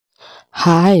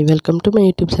Hi, welcome to my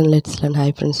YouTube channel. Let's learn. Hi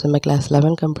friends, நம்ம class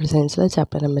 11 computer science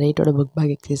chapter number 8 ஓட book bag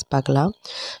exercise பார்க்கலாம்.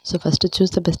 So first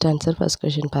choose the best answer. First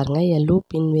question பாருங்க. A loop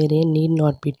invariant need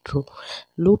not be true.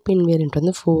 Loop invariant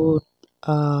வந்து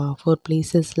four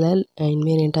placesல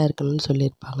invariant-ஆ இருக்கணும்னு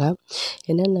சொல்லியிருப்பாங்க.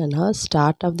 என்னென்னா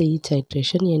start of the each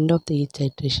iteration, end of the each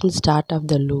iteration, start of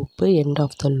the loop, end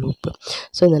of the loop.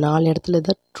 So இந்த 4 இடத்துல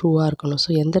தான் ட்ரூவாக இருக்கணும்.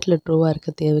 So எந்த இடத்துல ட்ரூவாக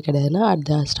இருக்க தேவை கிடையாதுன்னா at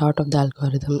the start of the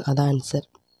algorithm. அதான் ஆன்சர்.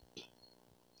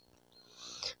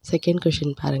 Second question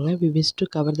பாருங்க. We wish to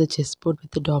cover the chessboard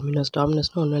with the dominoes.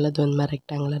 Dominoesனு ஒன்றும் இல்லை, இது வந்து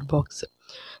ரெக்டாங்குலர் பாக்ஸ்.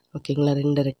 ஓகேங்களா,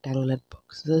 2 ரெக்டாங்குலர்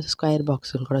பாக்ஸ், ஸ்கொயர்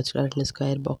பாக்ஸ்னு கூட வச்சுக்கலாம், 2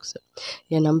 square box.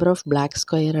 A number of black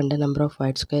square and a number of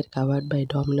white square covered by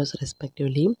dominoes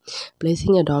respectively.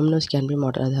 Placing a dominoes can be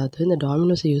modeled. அதாவது இந்த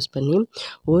டாமினோஸை use பண்ணி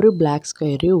ஒரு பிளாக்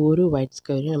ஸ்கொயரையும் ஒரு ஒயிட்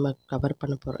ஸ்கொயரையும் நம்ம cover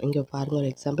பண்ண போகிறோம். இங்கே பாருங்கள்,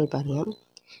 ஒரு எக்ஸாம்பிள் பாருங்கள்.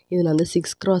 இது நான் வந்து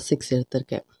 6x6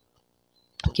 எடுத்திருக்கேன்.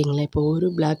 ஓகேங்களா, இப்போ ஒரு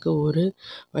பிளாக்கு ஒரு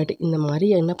ஒயிட் இந்த மாதிரி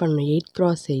என்ன பண்ணணும்,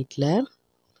 8x8ல்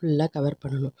ஃபுல்லாக கவர்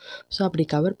பண்ணணும். ஸோ அப்படி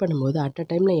கவர் பண்ணும்போது அட் அ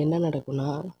டைமில் என்ன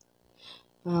நடக்கும்னா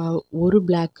ஒரு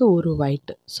பிளாக்கு ஒரு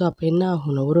ஒயிட்டு. ஸோ அப்போ என்ன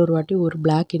ஆகும்னா ஒரு வாட்டி ஒரு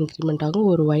பிளாக் இன்க்ரிமெண்ட் ஆகும்,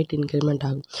 ஒரு ஒயிட் இன்க்ரிமெண்ட்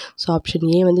ஆகும். ஸோ ஆப்ஷன்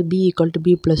ஏ வந்து B =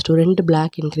 B+2, 2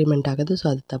 பிளாக் இன்க்ரிமெண்ட் ஆகுது. ஸோ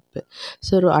அது தப்பு.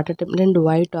 So at a time 2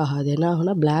 white ஆகாது. என்ன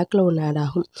ஆகும்னா பிளாக்கில் ஒன்று ஆட்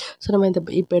ஆகும். ஸோ நம்ம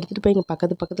இப்போ எடுத்துகிட்டு போய் இங்கே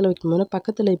பக்கத்தில் வைக்கும்போது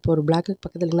பக்கத்தில் இப்போ ஒரு பிளாக்கு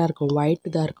பக்கத்தில் என்ன இருக்கும்,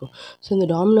 ஒயிட்டு தான் இருக்கும். ஸோ இந்த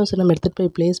டாமினோஸை நம்ம எடுத்துகிட்டு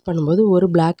போய் ப்ளேஸ் பண்ணும்போது ஒரு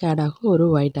பிளாக் ஆட் ஆகும், ஒரு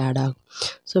ஒயிட் ஆட் ஆகும்.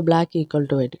 ஸோ பிளாக்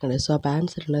 = ஒயிட் கிடையாது. ஸோ அப்போ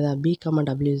ஆன்சர் என்னதான், B,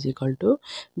 W =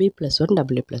 B+1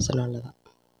 W+1 அவ்வளோதான்.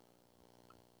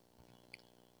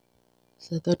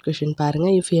 So third question பாருங்க.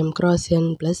 If m cross n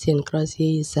plus n cross a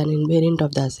is an invariant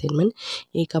of the assignment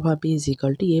a, b is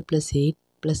equal to a plus 8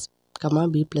 plus,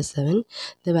 b plus 7,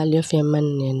 the value of m and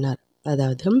n are.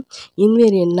 அதாவது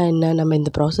இன்வேரியன்ட்னா என்ன, நம்ம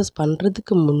இந்த process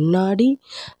பண்ணுறதுக்கு முன்னாடி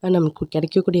நமக்கு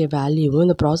கிடைக்கக்கூடிய வேல்யூவும்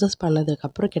இந்த ப்ராசஸ்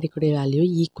பண்ணதுக்கப்புறம் கிடைக்கக்கூடிய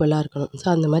வேல்யூவும் ஈக்குவலாக இருக்கணும். ஸோ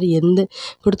அந்த மாதிரி எந்த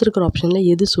கொடுத்துருக்குற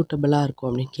ஆப்ஷனில் எது சூட்டபிளாக இருக்கும்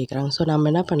அப்படின்னு கேட்குறாங்க. ஸோ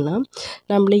நம்ம என்ன பண்ணலாம்,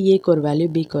 நம்மளே ஏக்கு ஒரு வேல்யூ,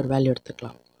 பிக்கு ஒரு வேல்யூ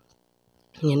எடுத்துக்கலாம்.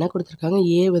 இங்கே என்ன கொடுத்துருக்காங்க,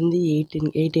 ஏ வந்து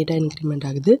 8 இன்க்ரிமெண்ட்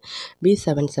ஆகுது, பி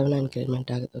 7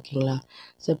 இன்க்ரிமெண்ட் ஆகுது. ஓகேங்களா,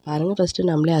 ஸோ பாருங்கள், ஃபஸ்ட்டு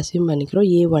நம்மளே அசியூம் பண்ணிக்கிறோம்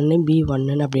A1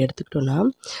 B1 அப்படி எடுத்துக்கிட்டோன்னா,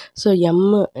 ஸோ எம்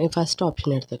ஃபஸ்ட்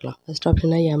ஆப்ஷன் எடுத்துக்கலாம். ஃபஸ்ட்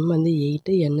ஆப்ஷனாக எம் வந்து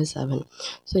 8 n 7.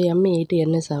 So M 8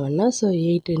 n 7னா so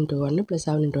 8 × 1 +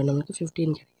 7 × 1 நமக்கு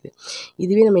 15 கிடைக்குது.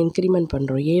 இதுவே நம்ம இன்க்ரிமெண்ட்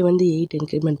பண்ணுறோம், ஏ வந்து 8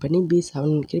 இன்க்ரிமெண்ட் பண்ணி பி 7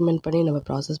 இன்க்ரிமெண்ட் பண்ணி நம்ம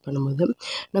ப்ராசஸ் பண்ணும்போது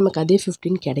நமக்கு அதே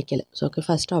 15 கிடைக்கல. ஸோ ஓகே,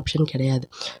 ஃபஸ்ட் ஆப்ஷன் கிடையாது.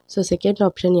 So second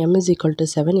option m =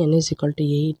 7 n =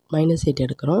 8 -8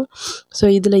 எடுக்கிறோம். ஸோ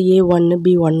இதில் A1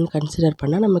 B1 கன்சிடர்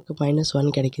பண்ணால் நமக்கு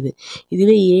 -1 கிடைக்குது.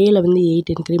 இதுவே ஏயில் வந்து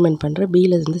 8 இன்க்ரிமெண்ட் பண்ணுற,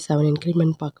 பியில் வந்து 7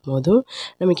 இன்க்ரிமெண்ட் பார்க்கும்போதும்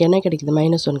நமக்கு என்ன கிடைக்குது,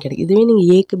 -1 கிடைக்குது. இதுவே நீங்கள்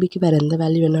ஏக்கு பிக்கு வேறு எந்த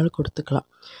வேல்யூ வேணாலும் கொடுத்துக்கலாம்.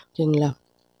 ஓகேங்களா,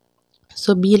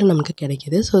 ஸோ பியில் நமக்கு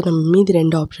கிடைக்கிது. ஸோ நம்ம மீதி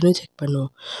 2 ஆப்ஷனும் செக் பண்ணுவோம்.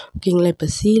 ஓகேங்களா, இப்போ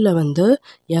சியில் வந்து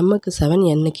எம்முக்கு 7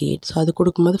 என்னுக்கு 8. ஸோ அது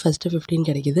கொடுக்கும்போது ஃபஸ்ட்டு 15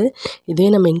 கிடைக்கிது. இதே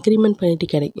நம்ம இன்க்ரிமெண்ட்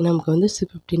பண்ணிவிட்டு நமக்கு வந்து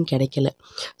 15 கிடைக்கல.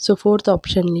 ஸோ ஃபோர்த்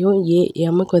ஆப்ஷன்லேயும்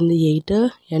எம்முக்கு வந்து 8,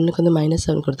 என்னுக்கு வந்து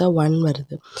 -7 கொடுத்தா 1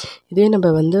 வருது. இதே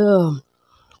நம்ம வந்து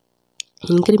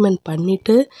இன்க்ரிமெண்ட்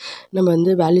பண்ணிவிட்டு நம்ம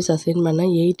வந்து வேல்யூஸ் அசைன்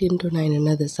பண்ணால் 8 × 9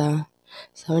 என்னது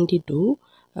 72,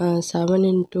 7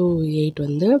 × 8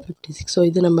 வந்து 56. ஸோ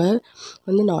இது நம்ம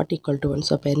வந்து not equal to 1.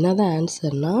 ஸோ அப்போ என்ன தான்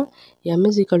ஆன்சர்னால் m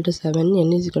 = 7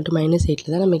 n =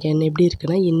 -8 தான் நமக்கு என்ன எப்படி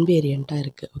இருக்குன்னா இன்வேரியண்ட்டாக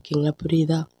இருக்குது. ஓகேங்களா,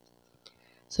 புரியுதா?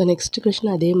 ஸோ நெக்ஸ்ட்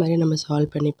கொஷின் அதே மாதிரி நம்ம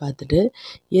சால்வ் பண்ணி பார்த்துட்டு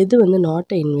எது வந்து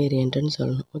நாட் இன்வேரியண்ட்டுன்னு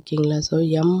சொல்லணும். ஓகேங்களா, so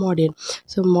m mod n,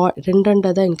 so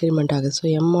 2 தான் இன்க்ரிமெண்ட் ஆகுது. So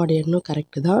m mod n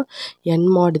correct தான், n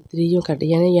mod 3யும் கரெக்ட்,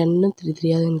 ஏன்னா n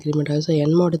 3 இன்க்ரிமெண்ட் ஆகுது. ஸோ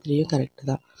n mod 3யும்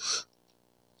கரெக்டு தான்.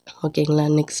 ஓகேங்களா,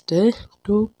 next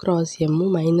 2x m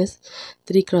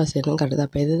 -3x n correct தான்.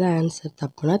 அப்போ எது தான் ஆன்சர்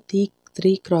தப்புனா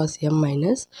 3x m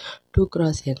 -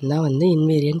 2x n தான் வந்து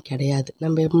இன்வேரியன்ட் கிடையாது.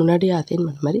 நம்ம முன்னாடி அசைன்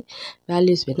பண்ண மாதிரி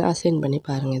வேல்யூஸ் வேணால் அசைன் பண்ணி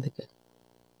பாருங்கள். இதுக்கு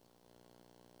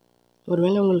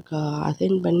ஒருவேளை உங்களுக்கு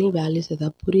அசைன் பண்ணி வேல்யூஸ்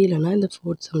எதாவது புரியலைன்னா இந்த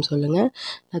ஃபோர்த் சம் சொல்லுங்கள்,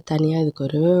 நான் தனியாக இதுக்கு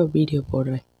ஒரு வீடியோ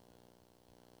போடுறேன்.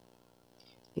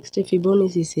 நெக்ஸ்ட்டு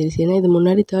ஃபிபோனசி சீரிஸ், ஏன்னா இது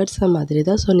முன்னாடி தேர்ட் சம் மாதிரி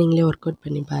தான். ஸோ நீங்களே ஒர்க் அவுட்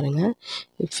பண்ணி பாருங்கள்.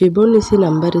 Fibonacci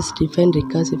number is define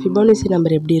recursive. Fibonacci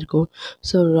number எப்படி இருக்கும்,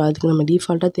 ஸோ அதுக்கு நம்ம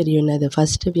டிஃபால்ட்டாக தெரியும் என்னது,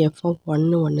 ஃபஸ்ட்டு f(1)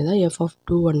 1 தான்,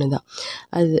 f(2) 1 தான்.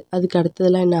 அதுக்கு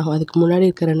அடுத்ததெல்லாம் என்ன ஆகும், அதுக்கு முன்னாடி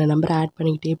இருக்கிற 2 நம்பர் ஆட்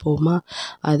பண்ணிக்கிட்டே போகுமா,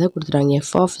 அதுதான் கொடுத்துட்டாங்க.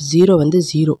 f(0) வந்து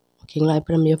 0. ஓகேங்களா.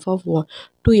 இப்போ நம்ம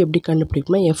f(2) எப்படி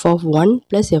கண்டுபிடிக்கணும்னா f(1)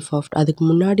 + f(2) அதுக்கு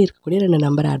முன்னாடி இருக்கக்கூடிய 2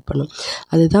 நம்பர் ஆட் பண்ணும்.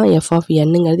 அதுதான்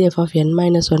f(n)ங்கிறது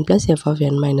f(n-1) +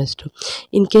 f(n-2).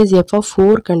 இன்கேஸ்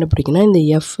f(4) கண்டுபிடிக்கணும்னா இந்த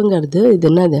fங்கிறது இது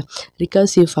என்னது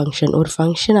ரிகர்சிவ் ஃபங்க்ஷன். ஒரு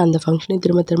ஃபங்க்ஷன் அந்த ஃபங்க்ஷனை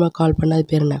திரும்ப திரும்ப கால் பண்ண அது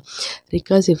பேர் என்ன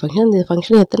ரிகர்சிவ் ஃபங்க்ஷன். அந்த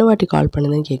ஃபங்க்ஷனை எத்தனை வாட்டி கால்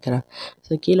பண்ணுதுன்னு கேட்குறேன்.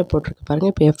 ஸோ கீழே போட்டிருக்கு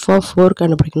பாருங்கள். இப்போ f(4)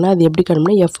 கண்டுபிடிக்கணும்னா அது எப்படி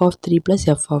கண்டுபிடிக்கணும் f(3)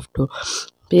 + f(2).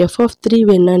 இப்போ f(3)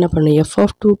 வேணும்னா என்ன பண்ணணும்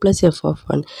f(2) +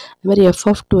 f(1). அது மாதிரி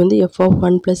f(2) வந்து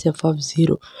f(1 +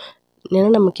 f(0). ஏன்னா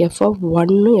நமக்கு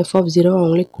f(1) f(0)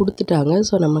 அவங்களே கொடுத்துட்டாங்க.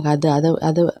 ஸோ நமக்கு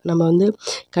அதை நம்ம வந்து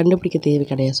கண்டுபிடிக்க தேவை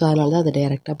கிடையாது. ஸோ அதனால தான் அதை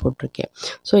டைரெக்டாக போட்டிருக்கேன்.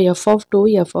 So f(2)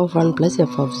 f(1 +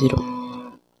 f(0).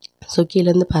 So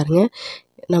கீழேருந்து பாருங்கள்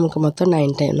நமக்கு மொத்தம்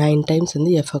 9 டைம்ஸ்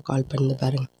வந்து எஃப்ஐ கால் பண்ணுது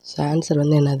பாருங்கள். ஸோ ஆன்சர்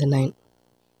வந்து என்னது 9.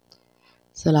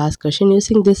 So last question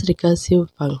using this recursive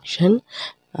function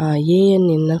AN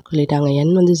என்ன சொல்லிட்டாங்க n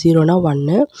வந்து 0னா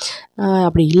 1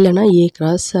 அப்படி இல்லைனா a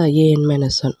cross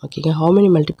an-1 ஓகேங்க. How many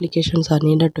multiplications R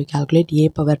needed to calculate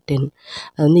a^10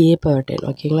 அது வந்து a^10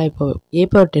 ஓகேங்களா. இப்போ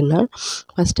a^10னா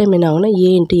ஃபஸ்ட் டைம் என்ன ஆகும்னா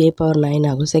a × a^9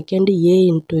 ஆகும். செகண்டு a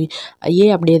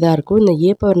அப்படியே தான் இருக்கும். இந்த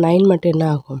a^9 மட்டும் என்ன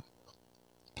ஆகும்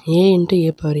a ×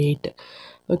 a^8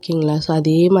 ஓகேங்களா. ஸோ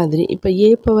அதே மாதிரி இப்போ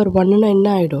a^1னா என்ன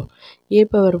ஆகிடும்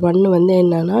a^1 வந்து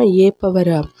என்னன்னா a ×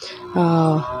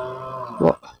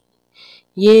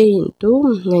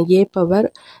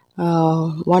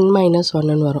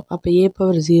 a^1-1 வரும். அப்போ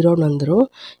a^0ன்னு வந்துடும்.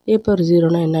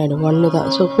 a^0னா என்ன ஆகிடும் 1 தான்.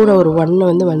 ஸோ கூட ஒரு 1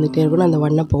 வந்து வந்துகிட்டே இருக்கணும். அந்த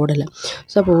 1 போடலை.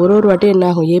 ஸோ அப்போ ஒரு வாட்டியும் என்ன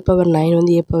ஆகும் a^9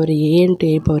 வந்து a × a8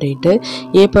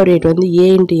 a8 வந்து a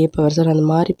 × a^7 அந்த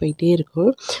மாதிரி போயிட்டே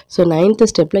இருக்கும். ஸோ 9th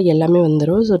ஸ்டெப்பில் எல்லாமே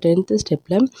வந்துடும். ஸோ 10th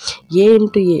ஸ்டெப்பில் a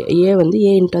வந்து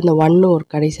a × அந்த 1 ஒரு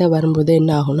கடைசியாக வரும்போது என்ன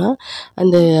ஆகும்னா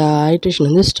அந்த ஐட்ரேஷன்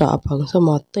வந்து ஸ்டாப் ஆகும். ஸோ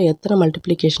மொத்தம் எத்தனை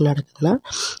மல்டிப்ளிகேஷன் நடக்குதுன்னா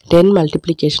 10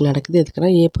 மல்டிப்ளிகேஷன் நடக்குது.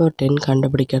 எதுக்குன்னா a^10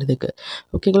 கண்டுபிடிக்கிறதுக்கு.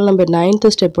 ஓகேங்களா. நம்ம 9th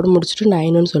ஸ்டெப்போடு முடிச்சுட்டு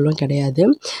 9ன்னு சொல்லுவோம் கிடையாது.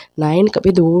 9க்கு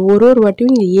இது ஒரு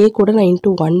வாட்டியும் இங்கே a கூட நான்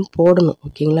 × 1 போடணும்.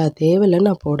 ஓகேங்களா. தேவையில்லை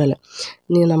நான் போடலை.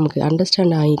 நீங்கள் நமக்கு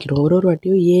அண்டர்ஸ்டாண்ட் ஆகிக்கிறோம். ஒரு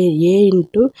வாட்டியும் a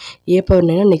 ×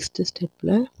 a^9 நெக்ஸ்ட்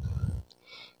ஸ்டெப்பில்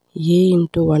a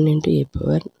 × 1 ×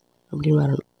 a^ அப்படின்னு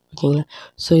வரணும். ஓகேங்களா.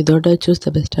 ஸோ இதோட சூஸ்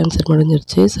த பெஸ்ட் ஆன்சர்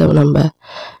முடிஞ்சிருச்சு. ஸோ நம்ம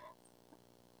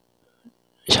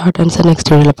ஷார்ட் ஆன்சர்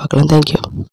நெக்ஸ்ட் வீடியோவில் பார்க்கலாம். தேங்க்யூ.